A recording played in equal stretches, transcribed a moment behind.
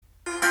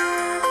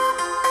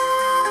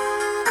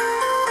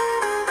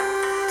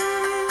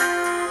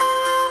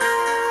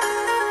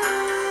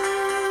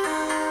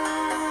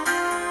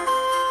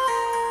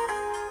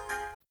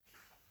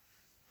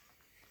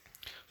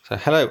So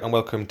hello and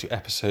welcome to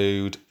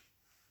episode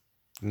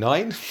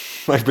 9,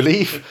 I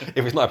believe.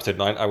 If it's not episode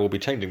 9, I will be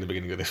changing the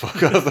beginning of this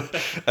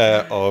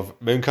podcast of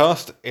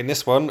Mooncast. In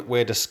this one,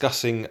 we're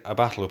discussing a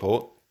battle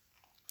report,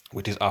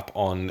 which is up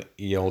on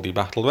Yoldi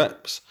Battle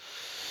Reps.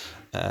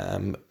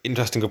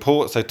 Interesting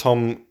report. So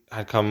Tom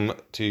had come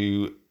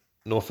to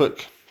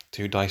Norfolk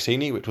to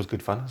Diceni, which was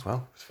good fun as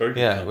well. It's very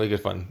good fun. Really good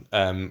fun.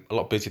 A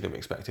lot busier than we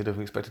expected.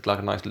 We expected like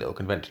a nice little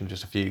convention,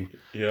 just a few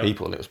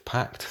people, and it was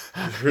packed.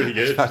 It was really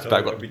good. Got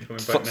I'll be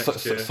coming back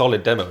next year.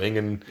 Solid demoing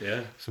and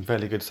some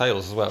fairly good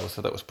sales as well.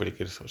 So that was pretty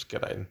good. So let's get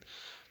that in.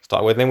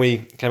 Start with. Then we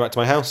came back to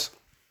my house,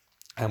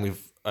 and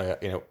we've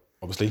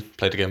obviously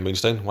played again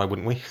Moonstone. Why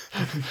wouldn't we?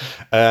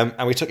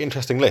 And we took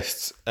interesting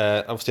lists.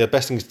 Obviously, the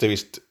best thing to do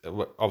is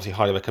obviously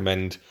highly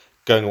recommend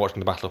going and watching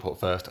the battle report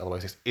first.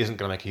 Otherwise, this isn't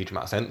going to make a huge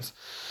amount of sense.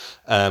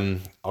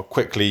 I'm not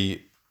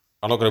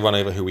going to run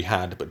over who we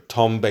had, but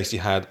Tom basically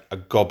had a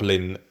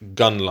Goblin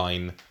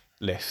gunline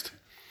list.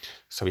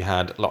 So we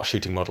had a lot of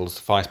shooting models.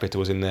 Fire Spitter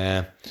was in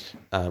there.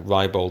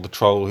 Rybold the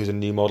Troll, who's a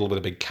new model with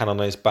a big cannon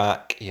on his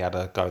back. He had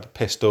a guy with a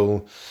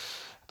pistol.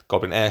 The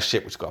Goblin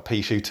Airship, which has got a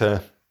pea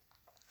shooter.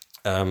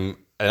 And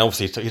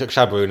obviously he took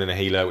Shabbaroon and a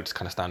healer, which is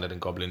kind of standard in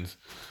Goblins.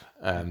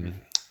 And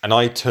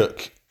I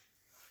took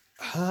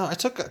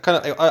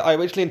I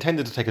originally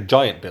intended to take a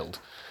giant build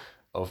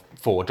of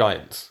 4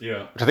 giants, which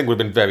I think would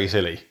have been very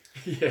silly.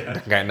 Looking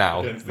at it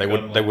now, they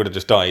would have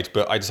just died.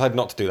 But I decided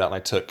not to do that, and I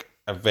took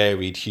a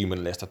varied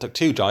human list. I took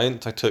 2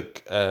 giants. I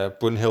took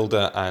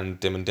Brunhilde and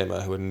Dim and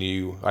Dimmer, who are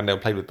new. I'd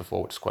never played with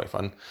before, which is quite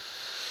fun.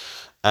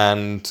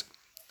 And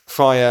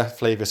Fryer,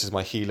 Flavius is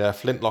my healer.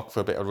 Flintlock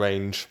for a bit of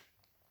range.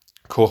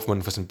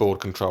 Kaufman for some board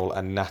control,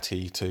 and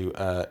Natty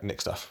to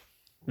nick stuff.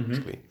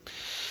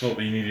 Mm-hmm. Not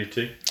that you needed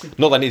to.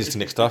 Not that I needed to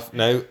nick stuff.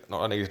 No, not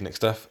that I needed to nick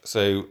stuff.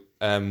 So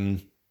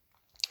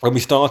when we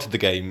started the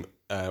game,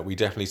 we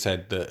definitely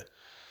said that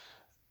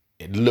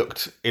it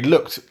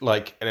looked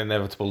like an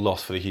inevitable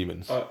loss for the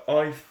humans.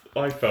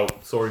 I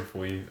felt sorry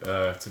for you,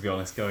 to be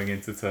honest, going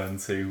into turn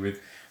 2 with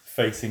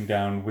facing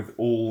down with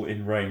all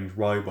in range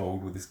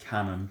Rybold with his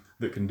cannon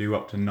that can do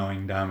up to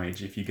 9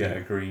 damage if you get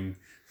a green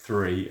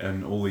 3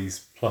 and all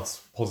these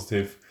plus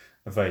positive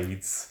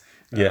evades.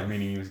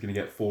 Meaning he was going to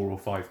get 4 or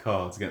 5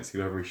 cards against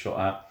whoever he shot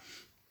at.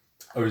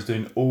 I was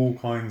doing all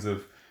kinds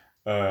of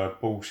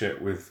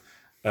bullshit with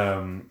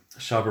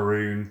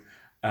Shabbaroon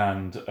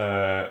and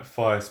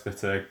Fire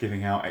Spitter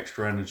giving out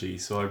extra energy.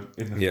 So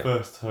in the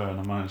first turn,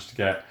 I managed to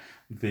get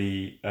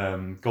the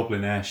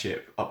Goblin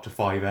Airship up to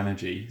 5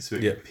 energy, so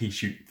it could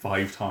P-shoot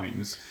 5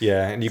 times.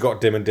 Yeah, and you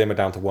got Dim and Dimmer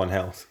down to 1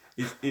 health.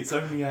 It's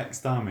only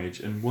X damage,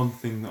 and one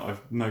thing that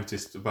I've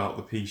noticed about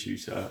the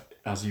P-shooter,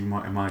 as you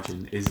might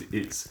imagine, is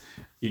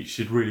it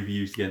should really be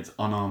used against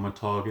unarmored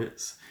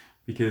targets,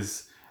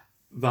 because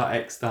that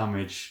X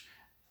damage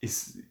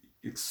it's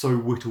so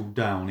whittled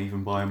down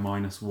even by a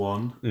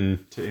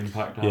 -1 to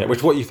impact damage. Yeah, which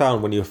is what you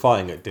found when you were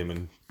firing at Dim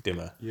and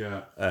Dimmer.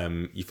 Yeah.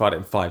 You fired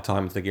it 5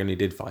 times, I think you only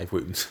did 5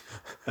 wounds.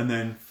 And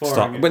then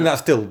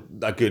that's still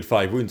a good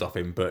 5 wounds off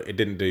him, but it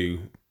didn't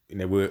do.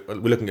 We're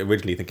looking at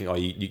originally thinking,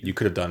 you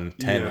could have done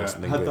 10 or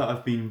something. Had that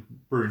have been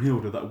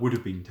Brunhilde, that would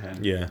have been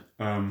 10. Yeah.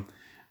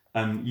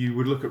 And you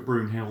would look at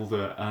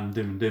Brunhilde and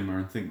Dim and Dimmer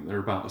and think they're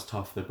about as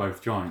tough. They're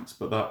both giants,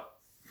 but that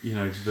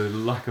the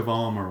lack of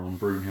armor on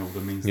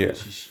Brunhilde means that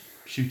she's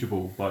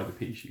shootable by the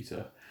pea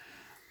shooter.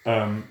 So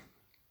I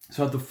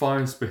had the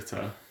Fire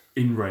Spitter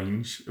in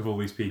range of all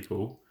these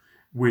people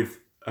with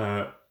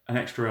an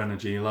extra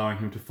energy, allowing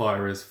him to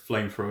fire his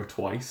flamethrower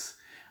twice.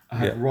 I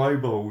had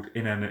Rybold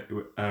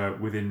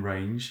within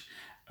range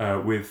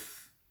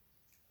with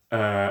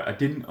I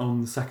didn't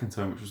on the second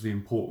turn, which was the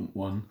important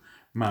one,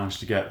 manage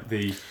to get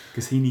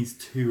because he needs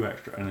 2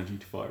 extra energy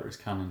to fire his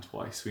cannon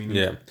twice. So you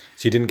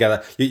didn't get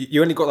that.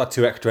 You only got that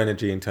 2 extra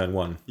energy in turn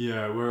 1.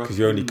 Yeah, whereas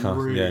you only can't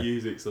really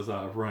use it because it's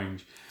out of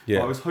range. Yeah.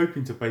 But I was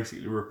hoping to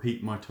basically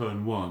repeat my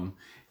turn 1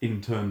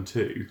 in turn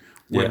 2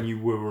 when you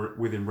were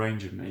within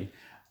range of me,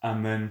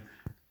 and then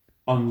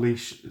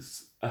unleash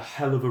a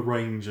hell of a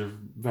range of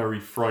very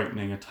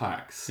frightening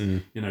attacks.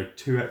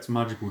 2x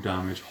magical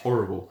damage,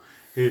 horrible.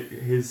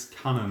 His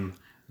cannon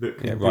that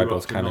can do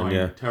up to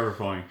 9,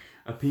 terrifying.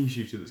 A pea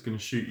shooter that's going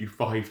to shoot you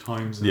 5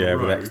 times in a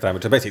row. With X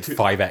damage. So basically,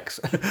 it's 5x.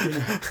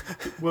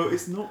 Well,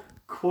 it's not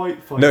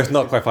quite 5x. No, it's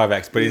not quite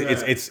 5x, but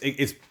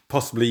it's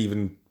possibly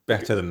even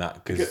better than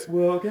that.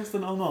 Well, against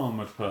an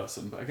unarmoured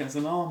person, but against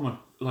an armoured,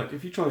 like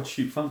if you tried to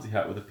shoot Fancy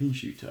Hat with a pea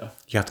shooter,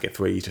 you have to get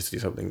 3 just to do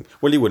something.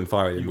 Well, you wouldn't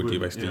fire it, would you?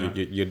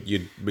 Basically,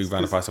 you'd move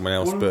around and fire someone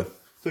else. One of the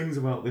things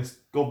about this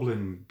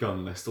Goblin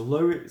gun list,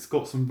 although it's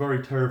got some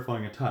very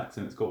terrifying attacks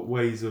and it's got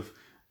ways of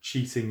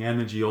cheating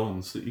energy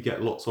on so that you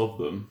get lots of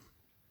them.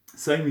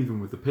 Same even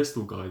with the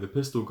pistol guy. The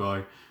pistol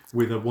guy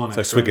with a 1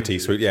 extra Swiggerty,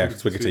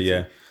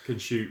 can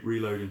shoot,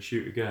 reload, and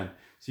shoot again.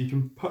 So you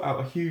can put out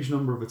a huge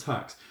number of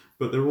attacks,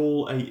 but they're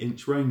all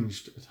 8-inch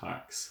ranged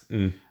attacks.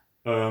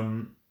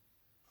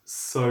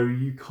 So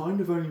you kind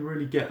of only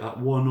really get that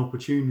one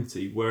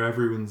opportunity where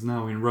everyone's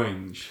now in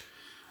range.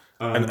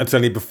 And it's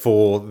only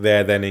before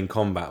they're then in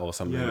combat or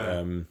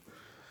something.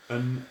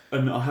 And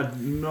I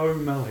had no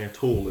melee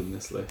at all in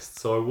this list,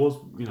 so I was,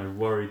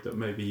 worried that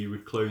maybe he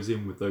would close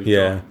in with those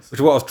giants. Which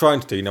is what I was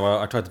trying to do.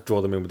 I tried to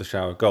draw them in with the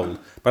shower of gold,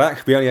 but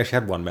actually, we only actually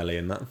had one melee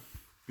in that.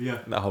 Yeah.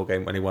 That whole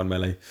game, only one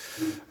melee.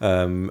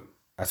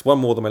 That's one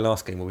more than my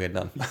last game where we had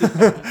none. I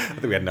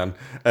think we had none.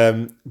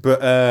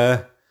 But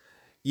I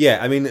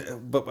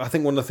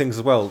think one of the things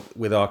as well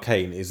with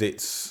Arcane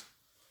is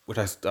which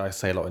I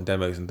say a lot in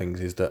demos and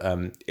things, is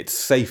that it's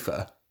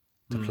safer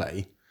to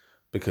play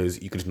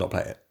because you can just not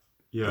play it.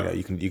 Yeah.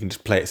 You can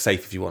just play it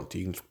safe if you want to.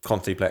 You can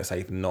constantly play it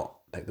safe and not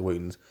take the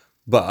wounds.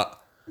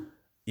 But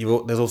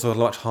there's also a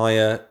much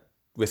higher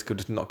risk of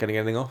just not getting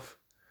anything off.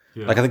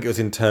 Yeah. Like I think it was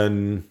in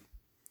turn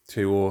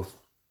 2 or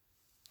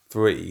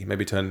 3,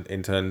 maybe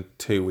in turn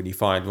 2 when you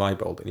fired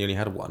Rybold and you only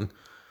had 1.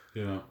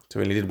 Yeah. So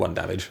you only did 1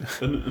 damage.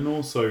 And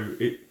also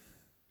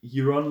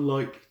you're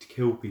unlikely to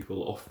kill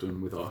people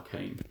often with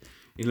Arcane.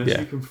 Unless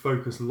you can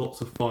focus lots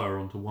of fire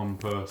onto one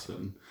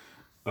person.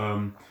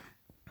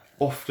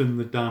 Often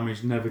the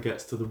damage never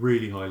gets to the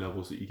really high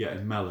levels that you get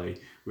in melee,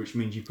 which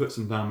means you put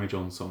some damage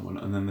on someone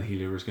and then the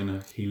healer is going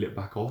to heal it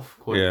back off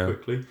quite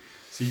quickly.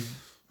 So,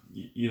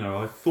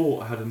 I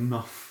thought I had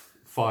enough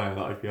fire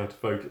that I'd be able to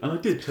focus. And I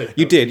did take...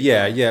 You did,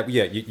 yeah.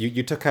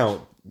 You took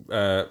out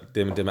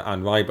Dimmer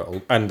and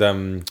Rybold and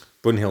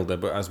Brunhilde,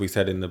 but as we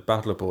said in the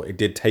battle report, it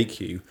did take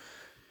you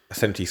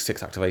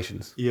 76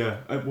 activations. Yeah,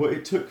 well,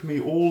 it took me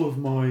all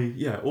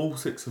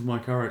 6 of my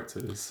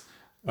characters...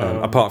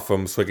 apart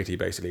from Swiggerty,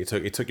 basically.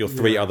 It took your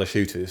 3 other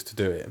shooters to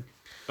do it.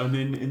 And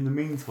in the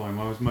meantime,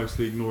 I was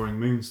mostly ignoring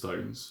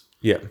Moonstones.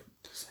 Yeah.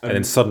 And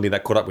then suddenly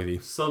that caught up with you.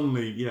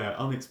 Suddenly,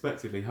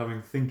 unexpectedly,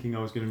 thinking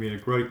I was going to be in a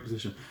great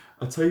position.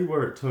 I tell you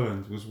where it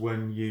turned was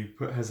when you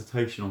put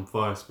hesitation on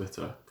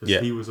Firespitter,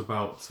 because he was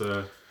about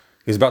to...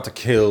 He was about to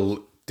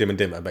kill Dim and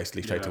Dimmer,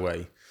 basically, straight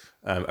away.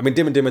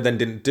 Dim and Dimmer then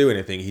didn't do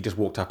anything. He just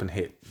walked up and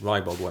hit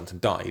Rybold once and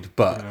died.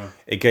 But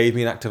it gave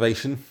me an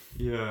activation.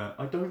 Yeah,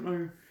 I don't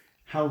know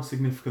how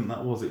significant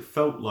that was. It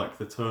felt like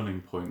the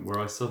turning point where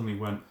I suddenly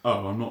went,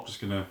 oh, I'm not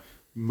just going to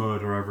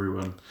murder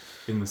everyone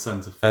in the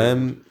centre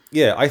field.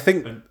 I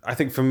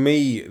think for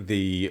me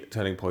the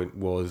turning point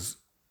was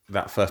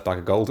that first bag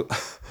of gold.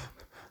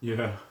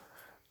 Yeah.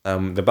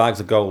 The bags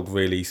of gold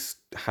really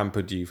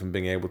hampered you from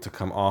being able to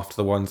come after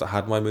the ones that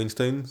had my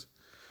moonstones.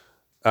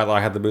 That I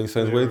had the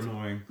moonstones with.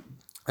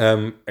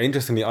 Annoying.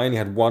 Interestingly, I only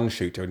had 1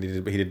 shooter, and he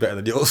did better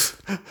than yours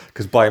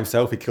because by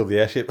himself he killed the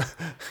airship.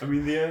 I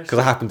mean, the airship, because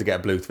I happened to get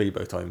a blue 3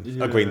 both times,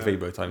 a green 3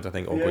 both times, I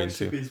think, or green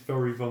 2. The airship is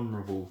very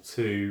vulnerable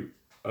to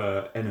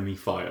enemy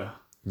fire.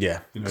 Yeah,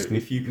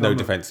 if you no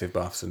defensive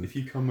buffs, and if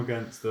you come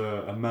against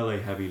a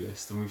melee heavy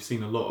list, and we've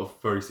seen a lot of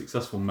very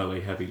successful melee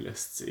heavy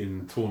lists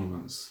in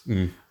tournaments,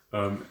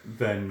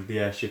 then the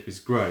airship is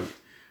great.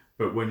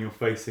 But when you're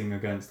facing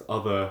against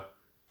other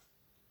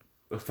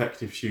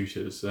effective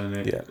shooters, and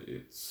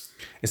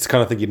it's the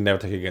kind of thing you'd never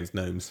take against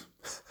gnomes.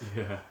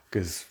 Yeah,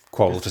 because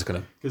Quarrel's just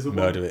going to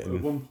murder it. At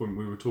one point,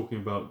 we were talking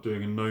about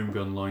doing a gnome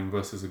gun line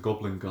versus a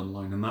goblin gun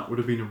line, and that would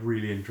have been a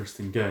really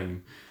interesting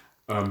game.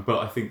 But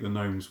I think the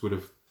gnomes would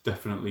have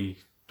definitely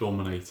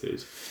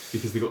dominated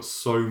because they got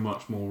so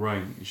much more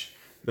range.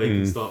 They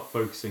can start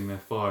focusing their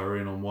fire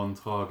in on one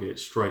target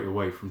straight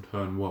away from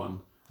turn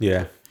 1.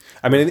 Yeah,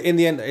 I mean, in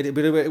the end, it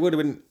would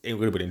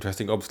have been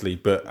interesting, obviously.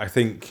 But I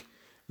think,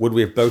 would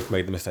we have both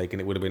made the mistake,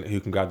 and it would have been who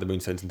can grab the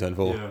moonstones in turn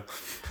 4? Yeah,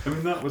 I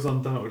mean, that was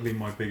undoubtedly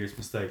my biggest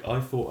mistake. I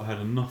thought I had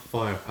enough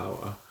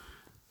firepower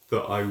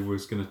that I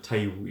was going to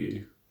table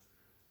you,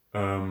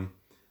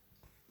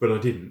 but I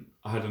didn't.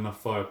 I had enough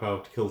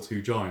firepower to kill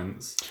 2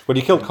 giants. Well,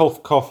 you killed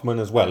Kaufman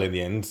as well in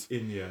the end.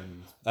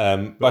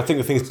 But I think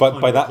the thing is,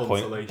 by that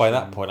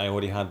point, I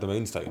already had the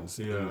moonstones,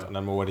 and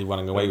I'm already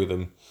running away with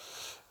them.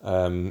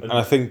 And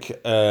I think,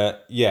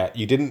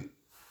 you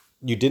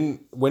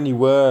didn't when you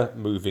were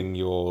moving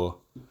your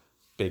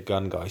big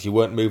gun guys, you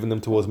weren't moving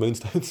them towards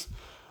moonstones.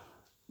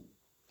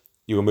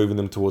 You were moving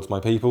them towards my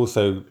people.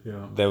 So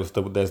there's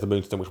the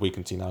moonstone which we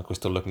can see now because we're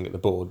still looking at the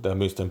board. The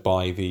moonstone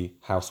by the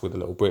house with the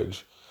little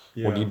bridge.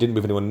 Yeah. Well, you didn't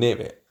move anyone near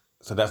it.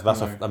 So that's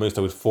a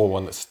moonstone with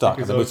 4-1 that's stuck,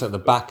 and the moonstone at the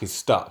back is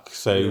stuck.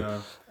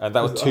 So that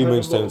was 2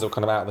 moonstones that were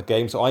kind of out of the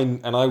game. So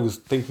I was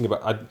thinking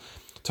about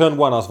turn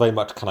 1. I was very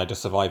much, can I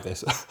just survive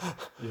this?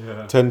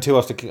 Turn 2, I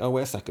was thinking, oh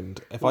wait a second,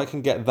 if I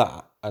can get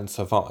that and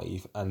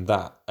survive, and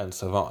that and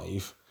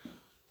survive.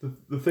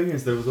 The thing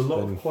is, there was a lot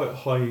of quite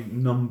high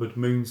numbered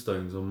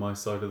moonstones on my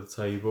side of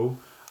the table.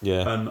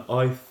 Yeah, and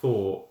I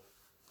thought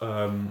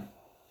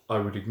I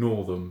would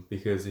ignore them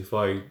because if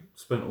I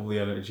spent all the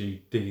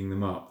energy digging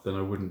them up, then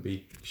I wouldn't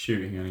be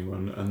shooting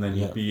anyone, and then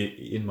you'd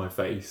be in my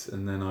face,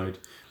 and then I'd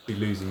be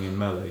losing in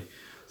melee.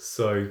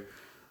 So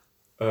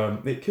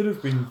it could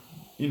have been,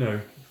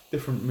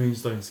 different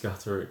moonstone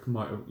scatter. It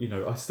might have,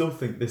 I still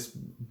think this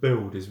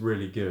build is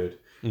really good.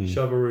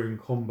 Shavaroon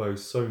combos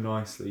so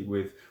nicely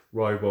with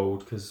Rybold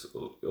because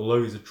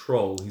although he's a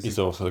troll, he's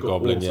also a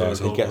goblin.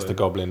 So he gets the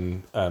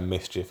goblin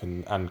mischief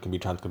and can be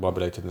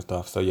transcombobulated and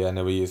stuff. So he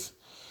is.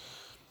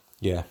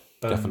 Yeah,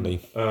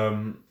 definitely.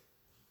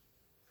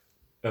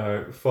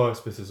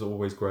 Firespitter's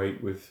always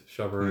great with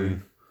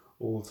Shavaroon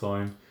all the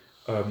time.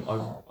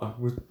 I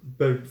was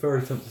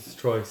very tempted to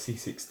try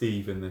C6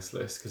 Steve in this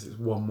list because it's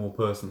one more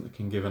person that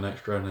can give an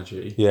extra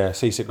energy. Yeah,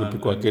 C6 would be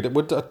quite good. It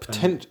would. I'd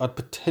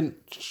potentially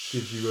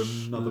gives you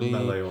another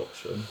melee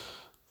option.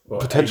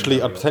 Well,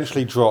 I'd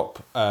potentially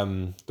drop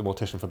the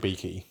Mortician for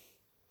Beaky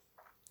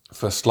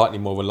for a slightly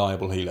more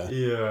reliable healer.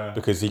 Yeah.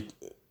 Because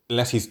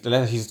unless he's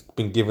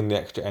been given the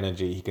extra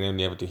energy, he can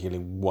only ever do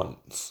healing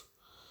once.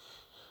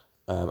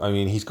 I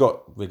mean, he's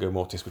got Rigor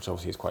Mortis, which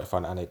obviously is quite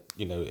fun, and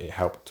it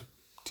helped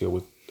deal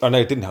with. Oh no,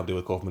 it didn't help deal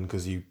with Kaufman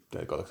because you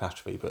got the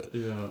catastrophe, but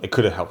it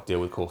could have helped deal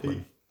with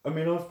Kaufman.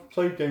 I've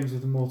played games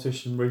with the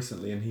Mortician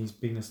recently, and he's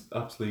been an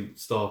absolute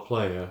star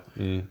player.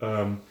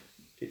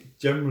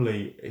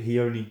 Generally, he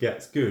only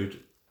gets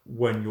good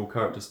when your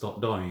characters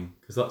stop dying,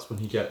 because that's when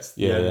he gets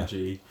the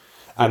energy.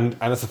 Yeah. And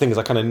that's the thing is,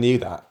 I kind of knew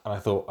that, and I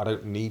thought I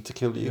don't need to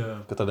kill you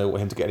because I don't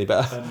want him to get any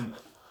better.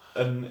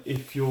 And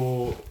if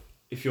your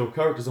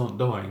characters aren't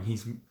dying,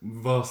 he's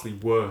vastly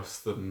worse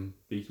than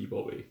Beaky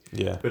Bobby.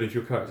 Yeah. But if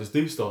your characters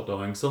do start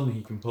dying, suddenly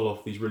he can pull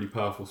off these really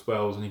powerful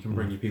spells, and he can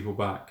bring you people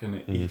back,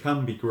 and he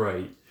can be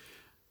great.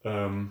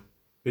 But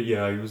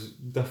yeah, he was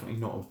definitely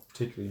not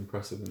particularly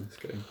impressive in this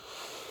game.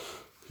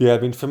 Yeah, I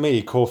mean, for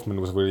me,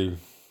 Kaufman was really...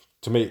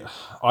 To me,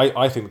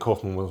 I think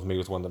Kaufman was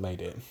the one that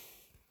made it.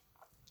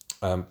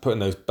 Putting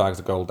those bags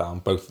of gold down,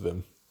 both of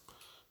them.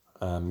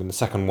 And the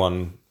second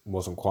one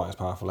wasn't quite as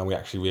powerful, and we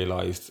actually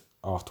realised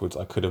afterwards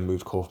I could have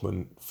moved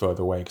Kaufman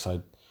further away because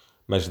I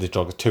measured his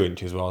jog as 2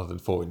 inches rather than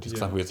 4 inches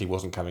because I realised he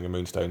wasn't carrying a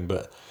Moonstone.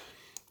 But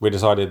we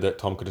decided that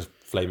Tom could just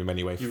flame him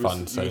anyway for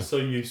fun. You were so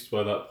used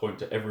by that point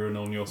to everyone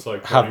on your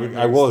side.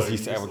 I was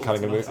used to everyone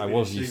carrying a Moonstone. I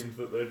was used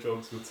that their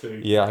jogs were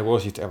 2. Yeah, I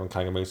was used to everyone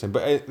carrying a Moonstone.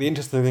 But the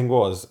interesting thing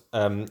was,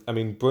 I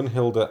mean,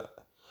 Brunhilde.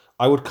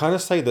 I would kind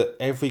of say that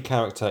every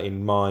character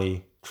in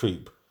my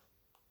troop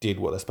did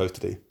what they're supposed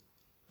to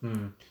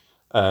do.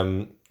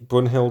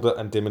 Brunhilde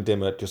and Dimmer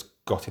Dimmer just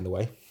got in the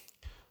way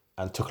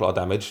and took a lot of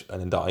damage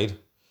and then died.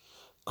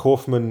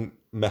 Kaufman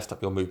messed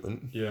up your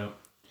movement. Yeah.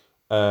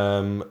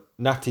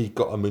 Natty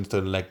got a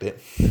Moonstone and legged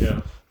it.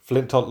 Yeah.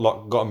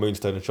 Flintlock got a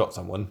Moonstone and shot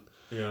someone.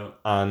 Yeah.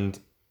 And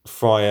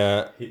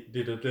Fryer he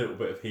did a little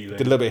bit of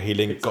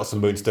healing. Got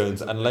some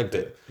Moonstones and legged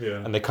it.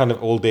 Yeah. And they kind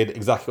of all did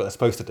exactly what they're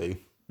supposed to do.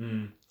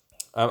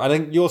 I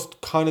think yours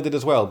kind of did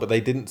as well, but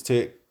they didn't do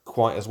it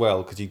quite as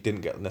well because you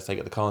didn't necessarily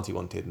get the cards you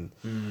wanted.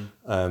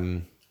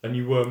 And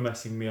you were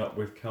messing me up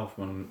with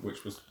Kaufman,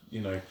 which was,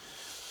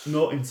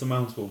 not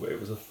insurmountable, but it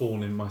was a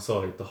thorn in my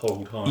side the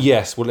whole time.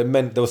 Yes, well, it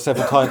meant there were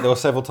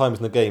several times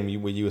in the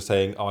game where you were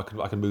saying, "Oh, I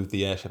can move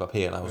the airship up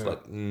here," and I was like,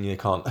 "You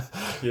can't,"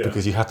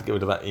 because you had to get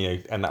rid of that,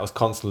 and that was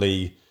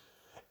constantly.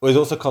 It was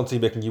also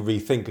constantly making you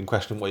rethink and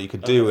question what you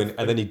could do, and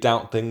then you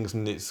doubt things,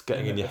 and it's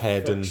getting in your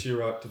head. And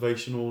your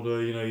activation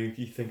order,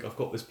 you think I've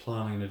got this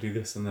plan, I'm going to do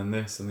this and then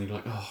this, and you're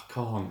like, oh, I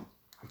can't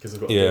because I've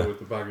got to deal with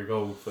the bag of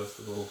gold first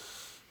of all.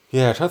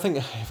 Yeah, I'm trying to think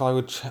if I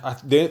would.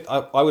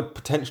 I would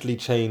potentially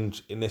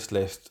change in this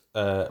list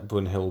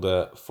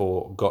Brunhilde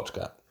for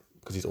Gotchgat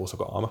because he's also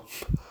got armor.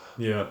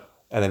 Yeah.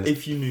 And then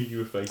if you knew you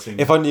were facing,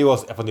 if I knew I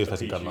was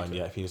facing a gunline,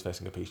 if he was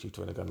facing a pea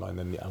shooter and a gunline,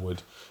 then I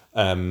would.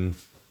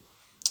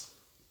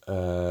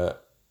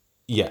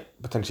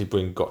 Potentially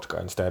bring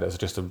Gotchgat instead as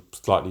just a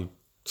slightly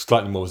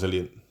more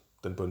resilient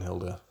than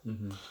Brunhilde.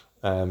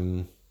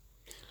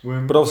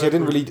 But obviously, I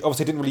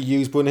didn't really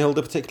use Brunhilde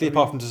particularly,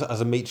 apart from just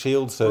as a meat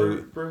shield. So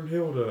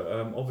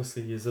Brunhilde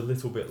obviously is a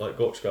little bit like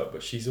Gotchgut,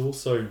 but she's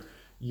also,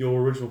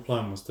 your original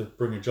plan was to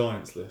bring a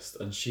giants list,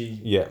 and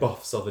she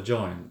buffs other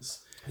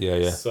giants.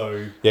 Yeah.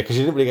 So because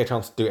she didn't really get a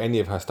chance to do any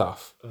of her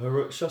stuff.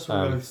 Her Shutter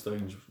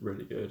Oathstone's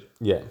really good.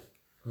 Yeah.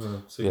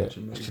 She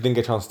didn't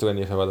get a chance to do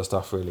any of her other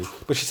stuff really,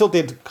 but she still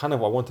did kind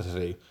of what I wanted to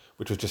do,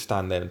 which was just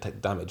stand there and take the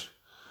damage.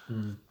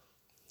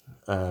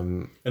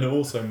 And it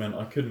also meant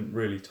I couldn't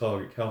really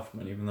target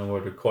Kaufman, even though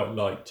I'd have quite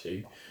liked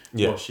to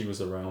while she was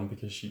around,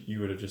 because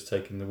you would have just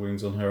taken the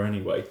wounds on her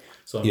anyway.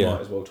 So I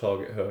might as well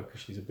target her because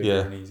she's a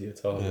bigger and easier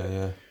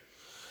target.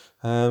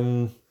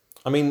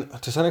 I mean,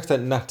 to some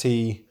extent,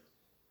 Natty,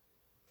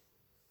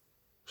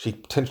 she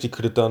potentially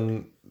could have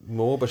done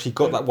more, but she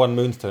got that one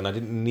Moonstone. I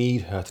didn't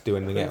need her to do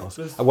anything else.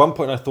 At one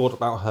point, I thought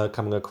about her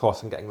coming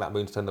across and getting that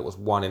Moonstone that was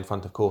one in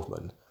front of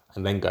Kaufman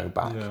and then going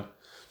back. Yeah.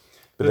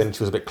 But then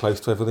she was a bit close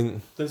to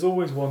everything. There's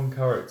always one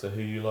character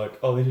who you like,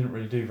 oh, they didn't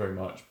really do very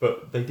much,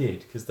 but they did,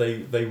 because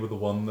they were the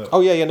one that...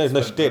 Oh, yeah, no,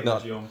 she did. No,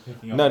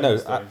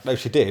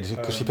 she did,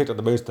 because she picked up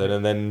the Moonstone,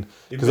 and then...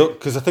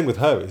 Because the thing with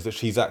her is that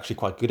she's actually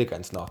quite good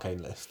against an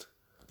arcane list.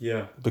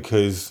 Yeah.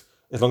 Because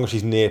as long as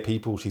she's near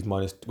people, she's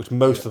minus... Which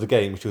most of the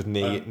game, she was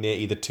near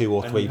either 2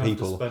 or 3 people. And you have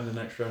to spend an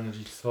extra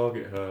energy to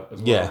target her as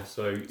well. Yeah.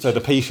 So the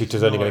pea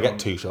shooter's only going to get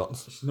 2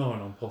 shots. She's nigh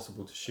on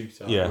impossible to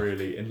shoot at,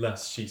 really,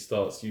 unless she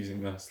starts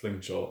using that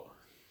slingshot.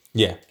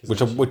 Yeah, which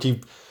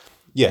you,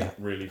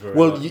 really very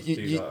well,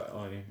 you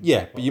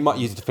but you might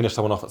use it to finish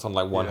someone off that's on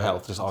like 1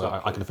 health. Just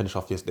I can finish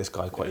off this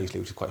guy quite easily,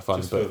 which is quite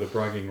fun. Just for the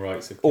bragging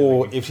rights.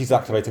 Or if she's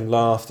activating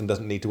last and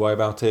doesn't need to worry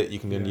about it, you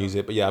can then use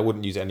it. But I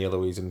wouldn't use it any other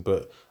reason.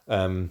 But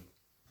and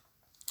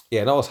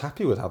I was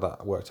happy with how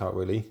that worked out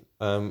really.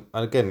 And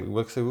again,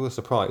 we were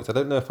surprised. I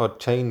don't know if I'd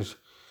change.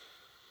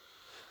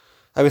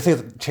 I would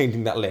think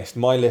changing that list.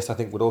 My list, I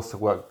think, would also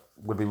work.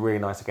 Would be really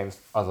nice against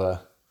other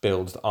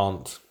builds that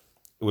aren't.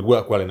 It would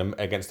work well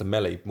against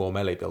a more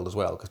melee build as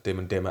well, because Dim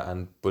and Dimmer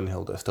and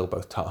Brunhilde are still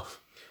both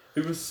tough.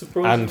 It was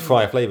surprisingly... And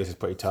Friar Flavors is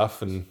pretty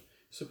tough. And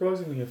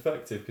surprisingly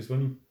effective, because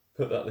when you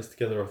put that list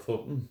together, I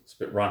thought, it's a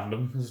bit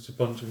random. There's just a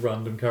bunch of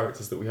random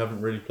characters that we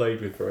haven't really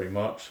played with very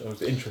much. I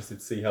was interested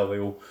to see how they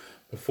all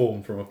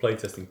perform from a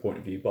playtesting point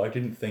of view, but I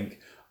didn't think,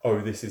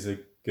 this is a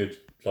good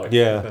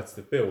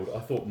competitive build.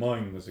 I thought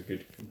mine was a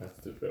good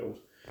competitive build.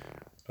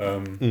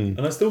 And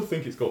I still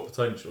think it's got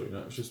potential.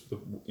 It's just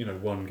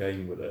one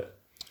game with it.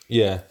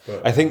 Yeah,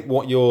 but, I think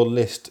what your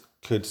list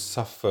could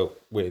suffer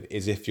with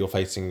is if you're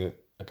facing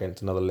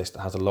against another list that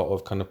has a lot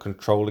of kind of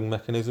controlling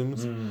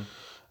mechanisms,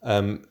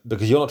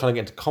 because you're not trying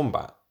to get into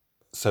combat.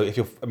 So if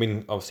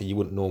obviously you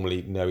wouldn't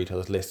normally know each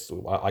other's lists.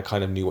 I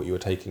kind of knew what you were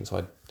taking, so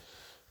I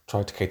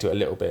tried to cater it a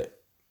little bit.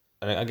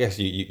 And I guess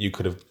you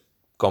could have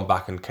gone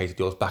back and catered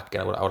yours back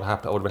again. I would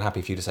have been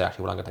happy for you to say,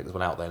 actually, I'm going to take this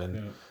one out then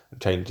and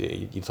change it.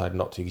 You decided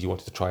not to because you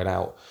wanted to try it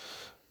out.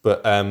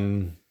 But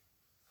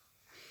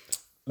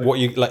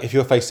if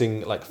you're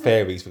facing like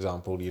fairies, for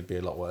example, you'd be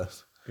a lot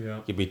worse.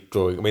 Yeah. You'd be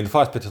drawing. The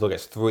Fire Spitter still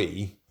gets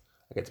 3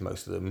 against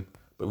most of them,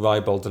 but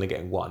Rybold's only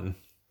getting 1.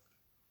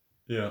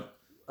 Yeah.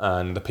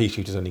 And the Pea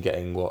Shooter's only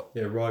getting what?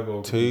 Yeah,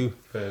 Rybold 2.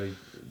 Fairly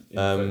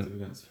effective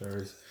against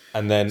fairies.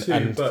 And then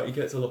 2, but he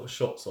gets a lot of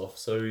shots off.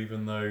 So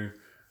even though,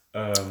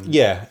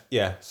 yeah.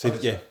 So I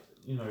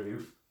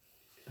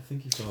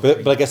think he's.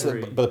 But I guess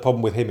the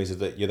problem with him is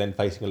that you're then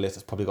facing a list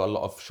that's probably got a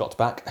lot of shots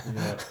back.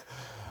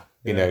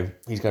 Yeah.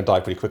 He's going to die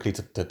pretty quickly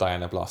to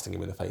Diana blasting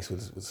him in the face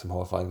with some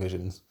horrifying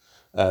visions,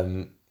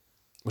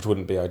 which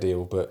wouldn't be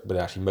ideal. But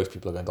actually, most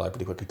people are going to die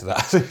pretty quickly to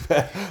that.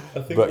 I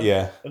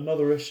think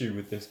another issue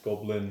with this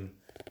Goblin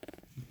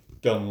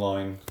gun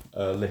line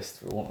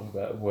list, for want of a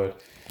better word,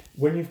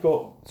 when you've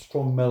got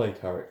strong melee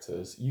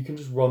characters, you can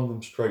just run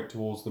them straight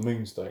towards the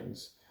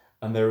Moonstones,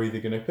 and they're either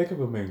going to pick up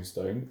a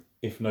Moonstone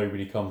if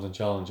nobody comes and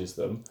challenges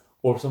them,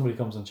 or if somebody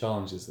comes and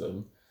challenges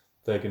them,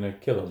 they're going to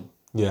kill them.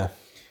 Yeah.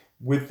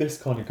 With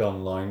this kind of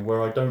gun line,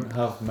 where I don't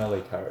have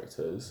melee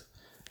characters,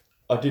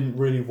 I didn't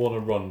really want to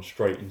run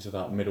straight into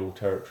that middle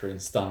territory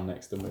and stand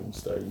next to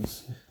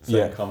Moonstones.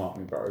 Come at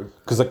me, bro.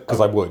 Because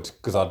I would.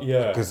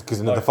 Because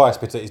the Fire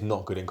Spitter is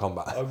not good in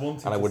combat.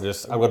 I would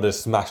have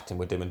just smashed him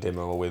with Dim and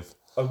Dimmer or with...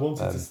 I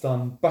wanted to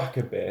stand back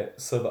a bit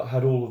so that I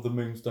had all of the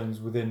Moonstones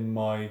within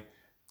my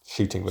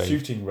shooting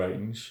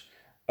range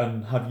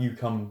and have you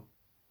come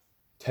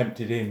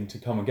tempted in to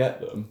come and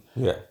get them.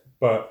 Yeah.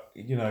 But,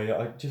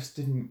 I just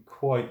didn't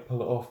quite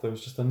pull it off. There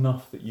was just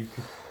enough that you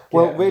could...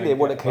 Well, really,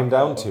 what it came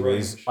down to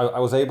is I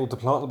was able to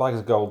plant the bag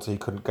of gold so he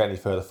couldn't get any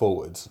further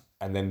forwards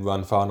and then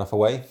run far enough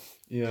away.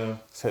 Yeah.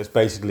 So it's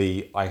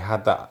basically, I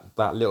had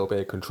that little bit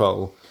of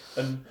control.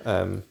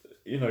 And,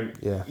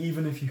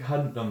 even if you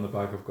hadn't done the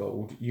bag of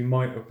gold, you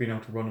might have been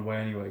able to run away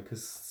anyway,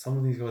 because some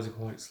of these guys are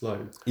quite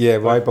slow. Yeah,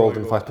 Rybold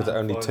and Fire Spitter are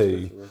only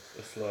 2.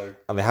 Are slow.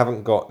 And they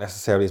haven't got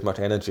necessarily as much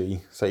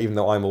energy. So even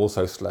though I'm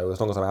also slow, as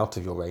long as I'm out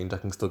of your range, I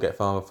can still get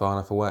far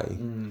enough away.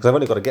 Because I've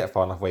only got to get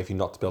far enough away for you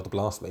not to be able to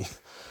blast me.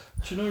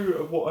 Do you know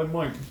what I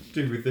might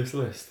do with this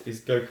list is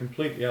go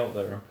completely out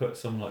there and put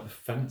some like the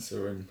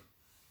Fencer in.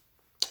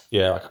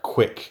 Yeah,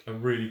 like a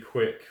really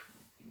quick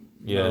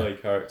melee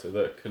character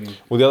that can...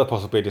 Well, the other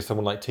possibility is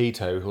someone like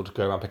Tito who'll just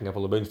go around picking up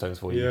all the Moonstones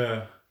for you.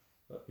 Yeah.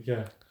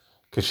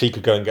 Because she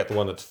could go and get the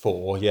one that's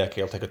 4. Yeah,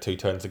 okay, I'll take her 2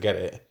 turns to get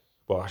it.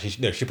 Well,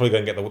 she'd probably go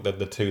and get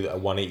the 2 that are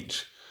 1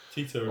 each.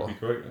 Tito would be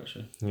great,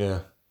 actually. Yeah.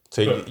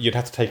 So you'd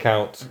have to take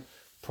out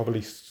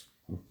probably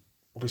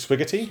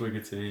Swiggerty?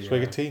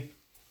 Swiggerty.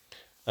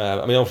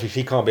 Obviously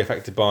she can't be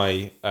affected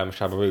by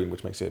Shabaroon,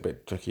 which makes it a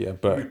bit trickier.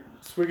 But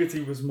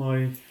Swiggerty was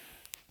my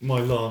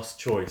last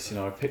choice.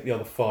 I picked the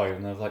other 5,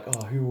 and I was like,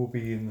 who will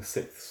be in the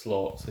 6th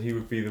slot? So he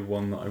would be the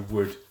one that I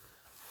would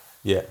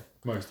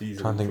most easily.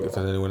 I'm trying to think if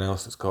there's anyone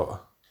else that's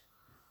got.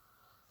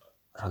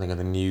 I'm trying to think of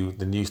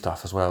the new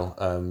stuff as well.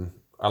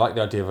 I like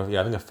the idea of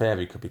I think a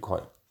fairy could be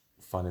quite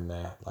fun in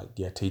there. Like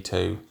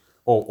T2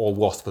 or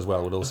Wasp as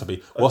well would also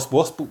be Wasp.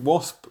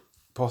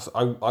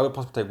 I would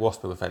possibly take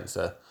Wasp with a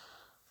Fencer,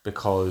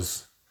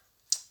 because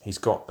he's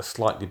got a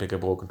slightly bigger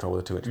ball control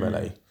with a 2-inch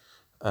melee.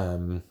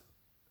 And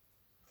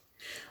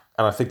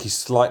I think he's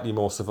slightly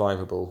more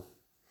survivable.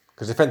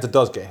 Because if Fencer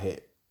does get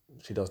hit,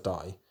 she does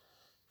die.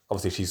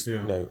 Obviously, she's...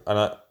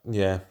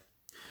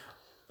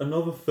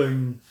 Another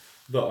thing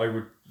that I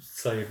would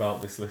say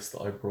about this list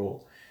that I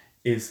brought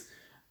is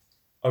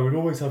I would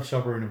always have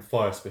Shabaroon and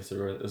Fire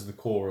Spitter as the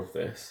core of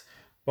this,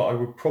 but I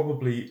would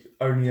probably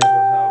only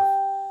ever have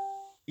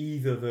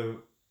either the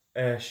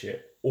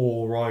airship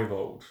or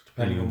Rybold,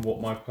 depending on what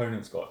my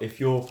opponent's got. If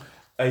you're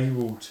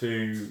able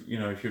to,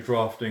 if you're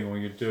drafting or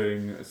you're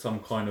doing some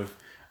kind of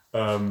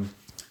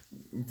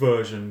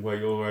version where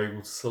you're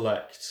able to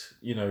select,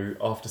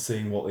 after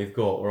seeing what they've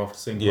got or after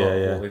seeing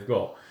what they've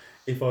got.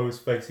 If I was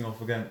facing off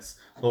against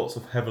lots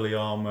of heavily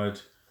armoured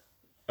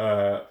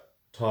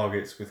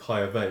targets with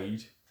high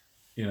evade,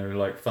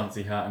 like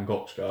Fancy Hat and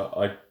Gotchka,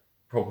 I'd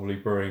probably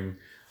bring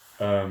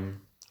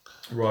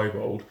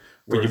Rybold.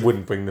 But you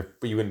wouldn't bring the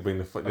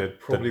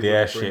probably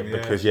airship bring the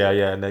because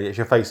airship. no, if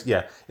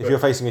you're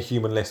facing a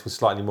human list with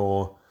slightly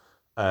more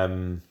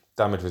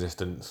damage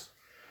resistance.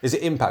 Is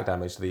it impact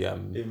damage? The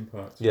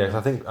Impact. yeah,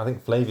 I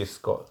think Flavius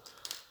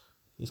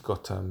he's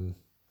got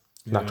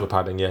natural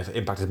padding. Yeah, so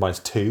impact is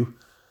 -2.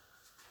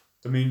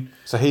 I mean,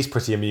 so he's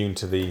pretty immune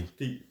to the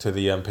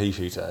pea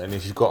shooter. And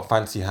if you've got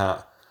fancy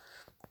hat,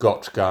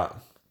 Gotch gut,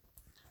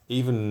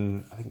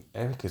 even I think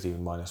Erica's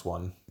even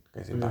 -1.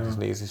 His impact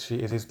isn't he?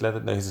 Is his leather?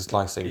 No, he's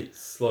slicing. It's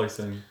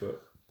slicing,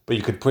 but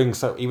you could bring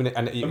someone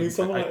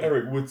like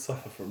Eric would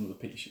suffer from the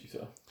pea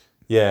shooter.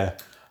 Yeah,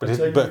 but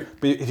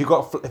if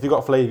you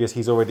got Flavius,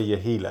 he's already a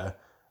healer.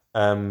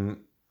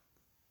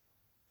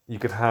 You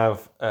could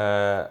have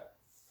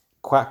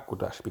Quack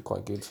would actually be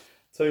quite good.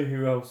 Tell you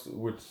who else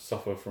would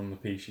suffer from the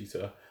pea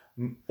shooter.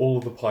 All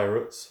of the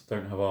pirates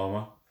don't have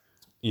armor.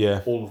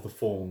 Yeah. All of the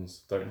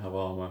fawns don't have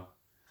armor.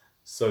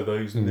 So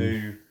those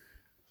new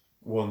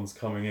ones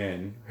coming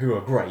in, who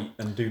are great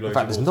and do loads. In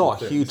fact, of there's not a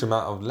things. huge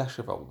amount of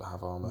Leshervolt that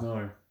have armor.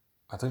 No.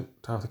 I don't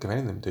think of any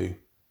of them do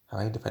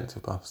have any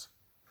defensive buffs.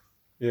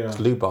 Yeah.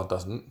 Lubard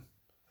doesn't.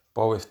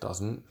 Boris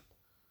doesn't.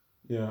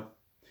 Yeah.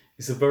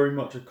 It's a very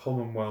much a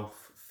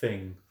Commonwealth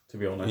thing, to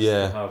be honest.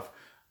 Yeah.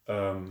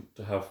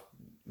 To have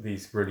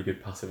these really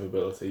good passive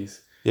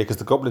abilities. Yeah, because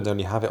the goblins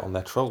only have it on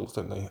their trolls,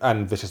 don't they?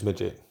 And Vicious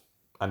Midget.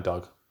 And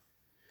Doug.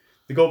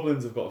 The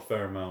goblins have got a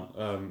fair amount.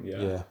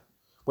 Yeah.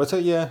 Well, so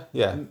yeah.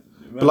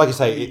 But like you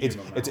say,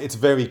 it's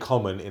very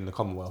common in the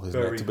Commonwealth,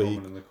 isn't it,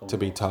 to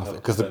be tough?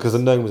 Because the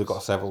gnomes have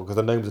got several. Because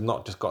the gnomes have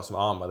not just got some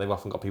armor; they've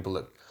often got people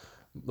that,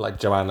 like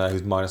Joanna,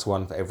 who's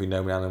 -1 for every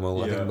gnome animal.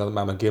 Yeah. I think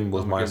Mama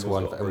Gimble's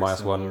 -1 for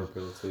 -1.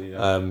 Ability,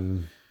 yeah.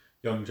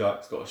 Young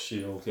Jack's got a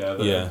shield.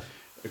 Yeah.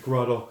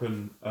 Graddock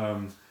and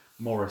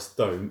Morris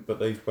don't, but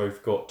they've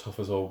both got tough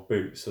as old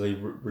boots, so they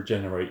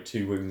regenerate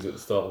 2 wounds at the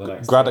start of the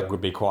next. Graddock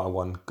would be quite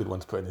a good one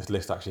to put in this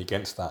list actually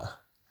against that,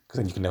 because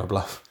then you can never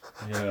bluff.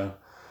 Yeah.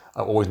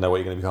 I always know what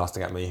you're going to be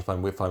casting at me if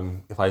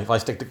I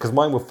stick to, because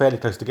mine were fairly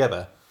close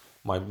together.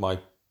 My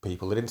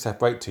people, they didn't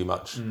separate too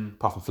much,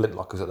 apart from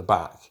Flintlock who's at the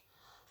back.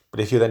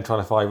 But if you're then trying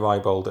to fire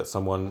Rybold at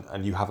someone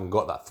and you haven't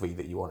got that 3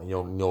 that you want and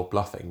you're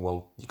bluffing,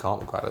 well, you can't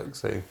with Graddock.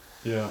 So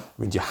yeah,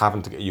 I mean, you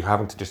having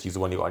to just use the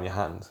one you got in your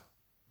hand.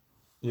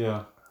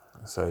 Yeah.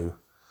 So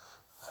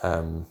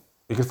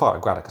you can fire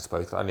at Graddock, I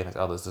suppose. That only affects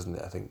others, doesn't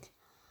it? I think.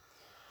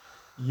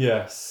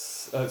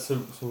 Yes. So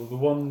the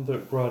one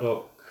that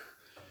Graddock.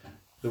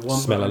 The one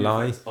Smell that a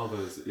lie. affects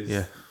others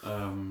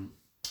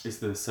is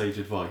the sage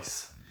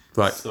advice.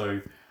 Right.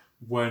 So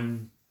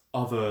when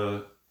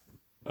other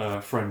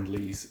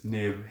friendlies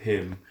near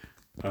him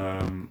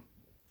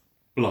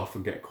bluff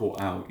and get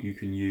caught out, you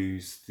can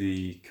use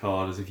the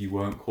card as if you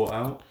weren't caught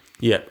out.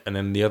 Yep, and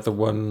then the other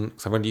one,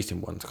 because I've only used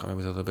him once, I can't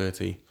remember his other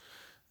ability.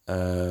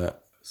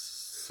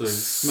 So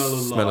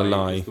Smell a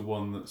lie is the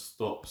one that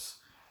stops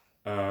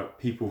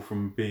people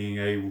from being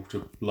able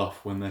to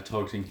bluff when they're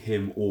targeting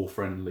him or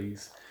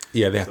friendlies.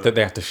 Yeah, they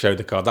have to show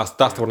the card. That's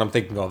the one I'm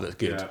thinking of that's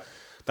good. Yeah.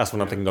 That's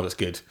what I'm thinking of that's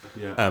good.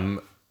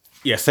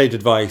 Yeah. Sage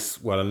advice,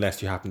 well,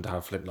 unless you happen to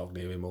have Flintlock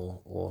near him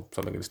or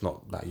something that's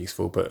not that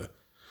useful, but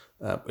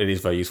it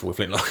is very useful with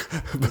Flintlock.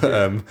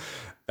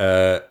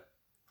 But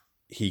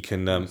he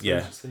can,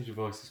 Sage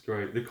advice is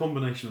great. The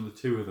combination of the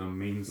two of them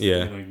means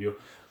you're...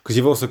 Because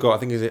you've also got, I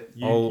think, is it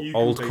you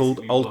Old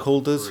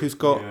Calders he's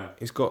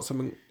got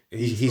something.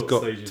 He's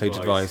got Sage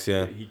advice,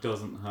 yeah. He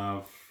doesn't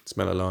have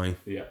Smell a lie.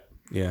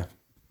 Yeah.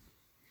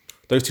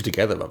 Those two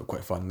together are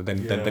quite fun.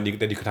 Then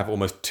you could have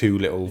almost 2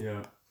 little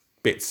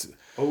bits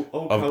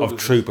of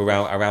troop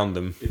around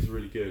them. Is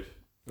really good.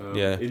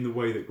 In the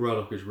way that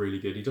Graddock is really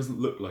good. He doesn't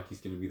look like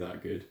he's going to be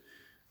that good,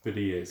 but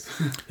he is.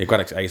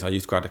 Graddock's ace. I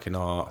used Graddock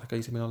I think I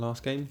used him in our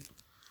last game.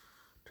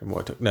 I don't know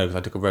what I took. No, because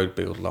I took a road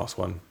build last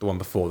one. The one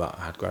before that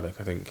I had Graddock,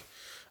 I think.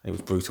 And it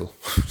was brutal.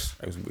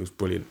 it was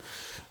brilliant.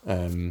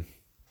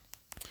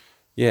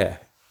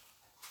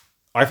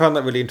 I found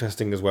that really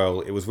interesting as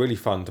well. It was really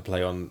fun to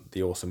play on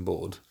the awesome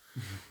board.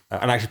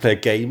 And actually play a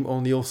game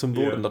on the awesome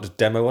board and not just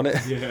demo on it.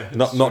 Yeah,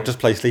 not just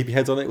play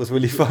Sleepyheads on it. It was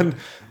really fun.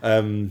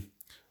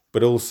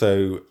 But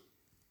also,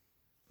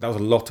 that was a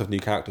lot of new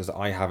characters that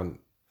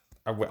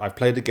I've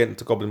played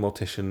against a Goblin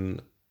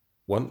Mortician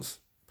once.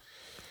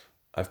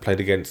 I've played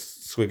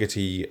against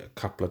Swiggerty a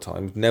couple of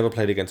times. Never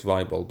played against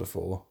Rybold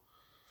before.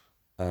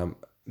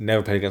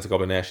 Never played against a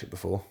Goblin Airship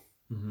before.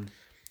 Mm-hmm.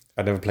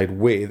 I've never played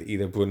with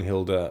either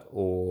Brunhilde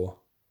or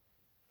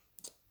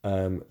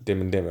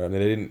Dim and Dimmer, and they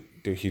didn't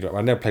do a huge.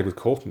 I never played with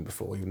Corton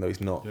before, even though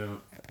he's not. Yeah.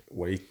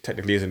 Well, he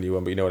technically is a new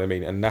one, but you know what I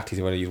mean. And Natty's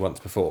only used once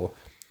before.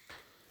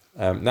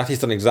 Natty's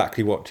done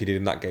exactly what she did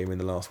in that game in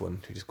the last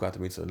one. She just grabbed the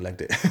meter and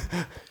legged it.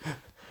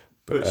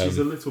 but she's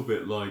a little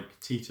bit like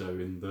Tito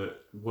in that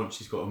once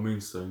she's got a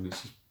Moonstone,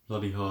 it's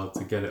bloody hard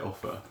to get it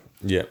off her.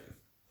 Yeah.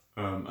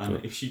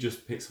 If she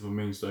just picks up a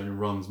Moonstone and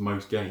runs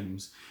most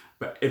games,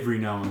 but every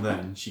now and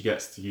then she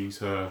gets to use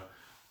her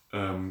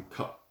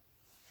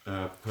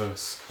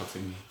purse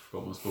cutting. I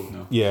forgot what it's called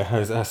now. Yeah,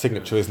 her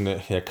signature, isn't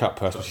it? Yeah, cut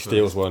purse, but she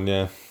steals one,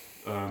 yeah.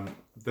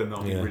 then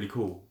that'll be really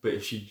cool. But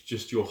if she's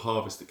just your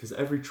harvester, because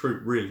every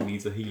troop really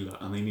needs a healer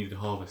and they need a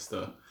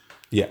harvester.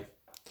 Yeah.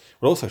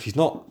 Well, also, she's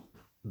not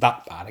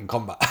that bad in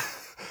combat.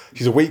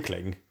 She's a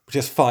weakling, but she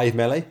has 5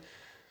 melee.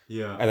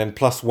 Yeah. And then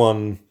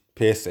 +1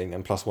 piercing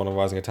and +1 on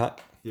rising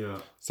attack. Yeah.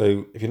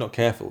 So if you're not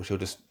careful, she'll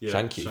just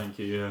shank you. Shank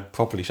you, yeah.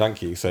 Properly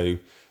shank you. So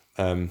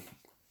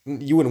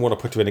you wouldn't want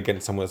to put her in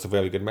against someone that's a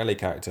very good melee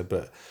character,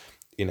 but,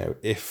 you know,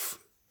 if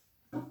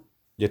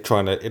you're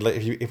trying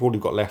to... If all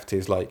you've got left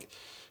is, like,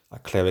 a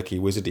cleric-y,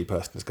 wizardy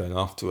person that's going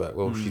after her,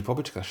 well, she's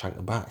probably just going to shank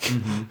them back.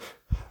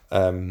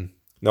 Mm-hmm.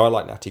 No, I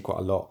like Natty quite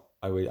a lot.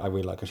 I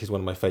really like her. She's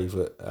one of my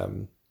favourite...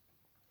 one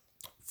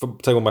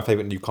of my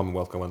favourite new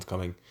Commonwealth ones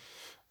coming.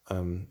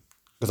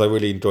 Because I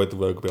really enjoyed the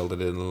rogue build I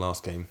did in the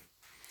last game.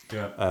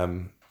 Yeah.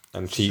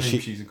 And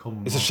she's a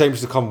Commonwealth. It's a shame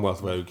she's a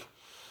Commonwealth rogue.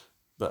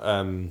 But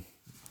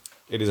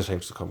it is a shame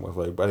she's a Commonwealth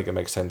rogue. But I think it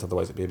makes sense.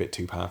 Otherwise, it'd be a bit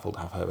too powerful to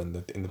have her in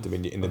the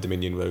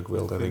Dominion rogue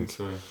build. I think.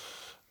 So.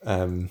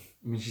 I mean,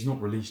 she's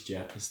not released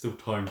yet. There's still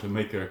time to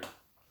make a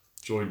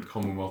joint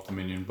Commonwealth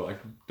Dominion, but I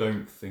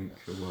don't think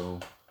it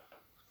will.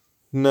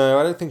 No,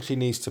 I don't think she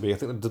needs to be. I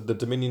think the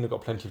Dominion have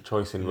got plenty of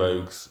choice in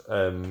rogues,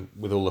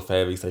 with all the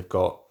fairies they've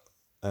got.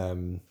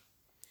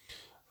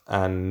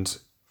 And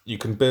you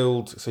can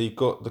build... So you've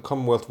got the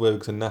Commonwealth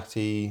rogues and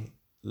Natty,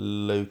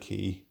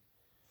 Loki,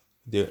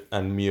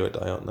 and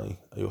Muradai, aren't they?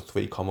 Are your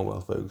 3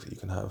 Commonwealth rogues that you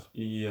can have.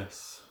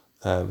 Yes.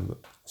 So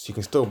you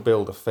can still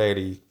build a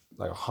fairly...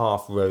 Like a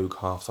half rogue,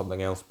 half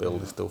something else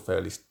build is still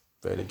fairly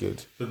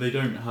good. But they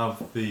don't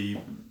have the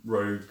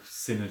rogue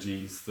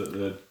synergies that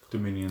the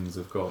Dominions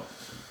have got.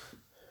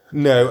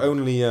 No,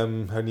 only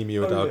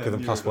Muradai, give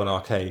them +1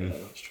 arcane. Yeah,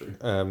 that's true.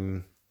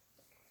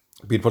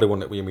 But you'd probably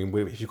want it. I mean,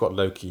 if you've got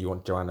Loki, you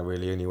want Joanna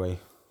really anyway,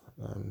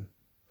 because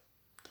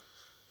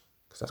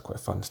that's quite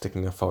fun,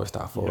 sticking a forest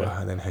out for her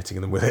and then hitting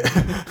them with it.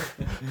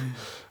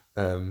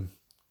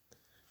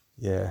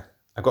 Yeah,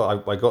 I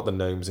got the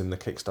gnomes in the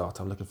Kickstarter.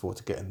 I'm looking forward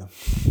to getting them.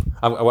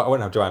 I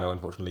won't have Joanna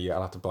unfortunately yet.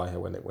 I'll have to buy her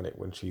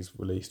when she's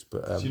released.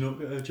 But did you not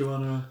get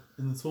Joanna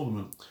in the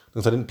tournament?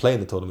 Because I didn't play in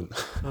the tournament.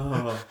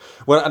 Oh.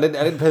 Well, I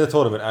didn't play the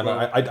tournament, and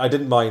I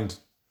didn't mind.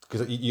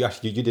 Because you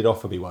did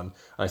offer me one, and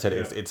I said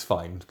it's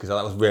fine because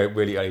that was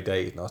really early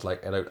days, and I was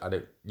like, I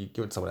don't you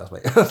give it to someone else,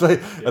 mate. I was like,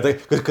 I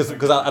think because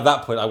at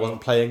that point I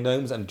wasn't playing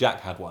gnomes, and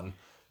Jack had one.